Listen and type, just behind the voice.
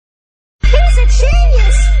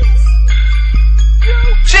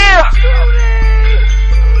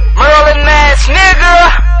Merlin ass nigga.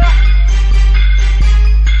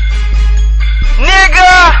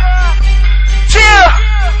 Nigga. Chill.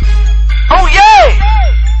 Oh yeah.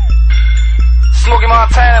 Smokey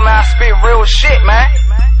Montana, man, I spit real shit, man.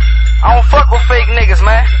 I don't fuck with fake niggas,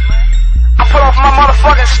 man. I put off my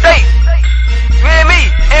motherfucking state. You hear me?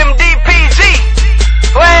 MDPG.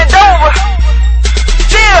 Land over.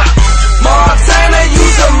 Chill. Montana,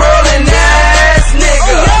 you's a Merlin ass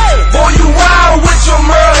nigga. Boy, you wild with your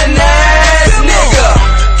Merlin ass nigga.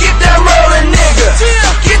 Get that Merlin nigga.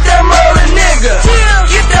 Get that Merlin nigga.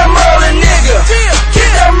 Get that Merlin nigga. Get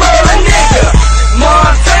that Merlin nigga.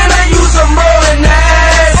 Montana, you's a Merlin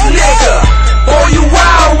ass nigga. Boy, you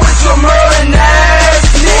wild with your Merlin ass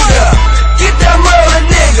nigga. Get that Merlin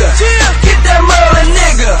nigga. Get that Merlin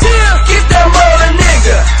nigga. Get that Merlin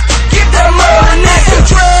nigga. Get that Merlin nigga.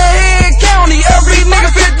 Dread County, every nigga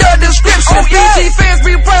fit the description. BG fans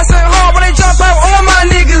be pressing hard when they jump out. All my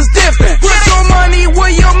niggas dipping. Put your money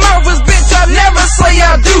where your mouth is, bitch. I never say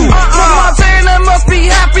I do. Montana must be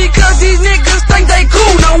happy cause these niggas think they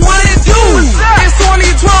cool. Now what it do? It's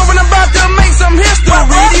 2012 and I'm about to make some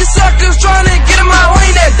history. These suckers trying to get in my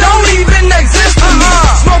lane that don't even exist to me.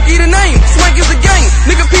 Smokey the name, Swank is the game.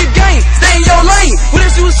 Nigga peep game, stay in your lane. What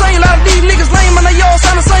is you saying? A lot of these niggas lame and they all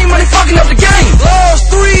sound the same when they fucking up the game. Lost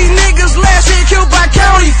 3 niggas last year killed by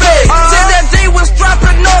county feds. Said that they was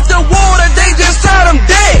dropping off the water, they just shot them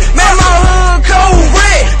dead. Man, my hood cold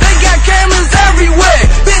red, they got cameras everywhere.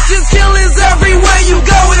 Bitches killers everywhere you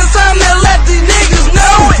go. It's time to let these niggas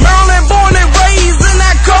know it. Maryland born and raised and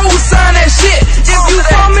I co-sign that shit. If you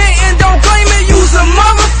come in and don't claim it, you's a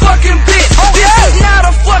motherfucking bitch. This is not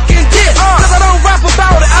a fucking diss, cause I don't rap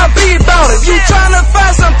about it, I be about it. If you tryna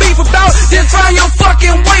find some beef about it, then try your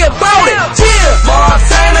fucking way about it. Chill.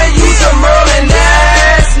 Montana, you's a Merlin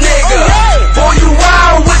ass nigga. Boy, you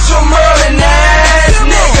wild with your Merlin ass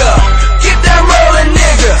nigga. Get that Merlin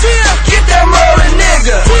nigga. Get that Merlin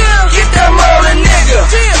nigga. Get that Merlin nigga.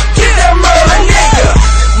 Get that Merlin nigga.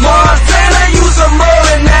 Montana, you's a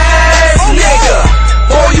Merlin ass nigga.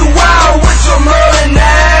 Boy, you wild with your Merlin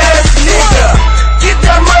ass nigga. Get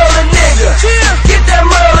that Merlin nigga. Get that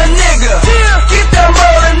Merlin nigga. Get that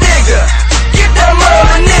Merlin nigga. Get that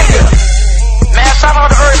Merlin nigga. Man, shout out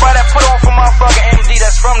to everybody that put on for motherfucking MD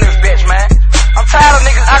that's from this bitch, man. I'm tired of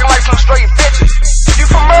niggas acting like some straight bitches.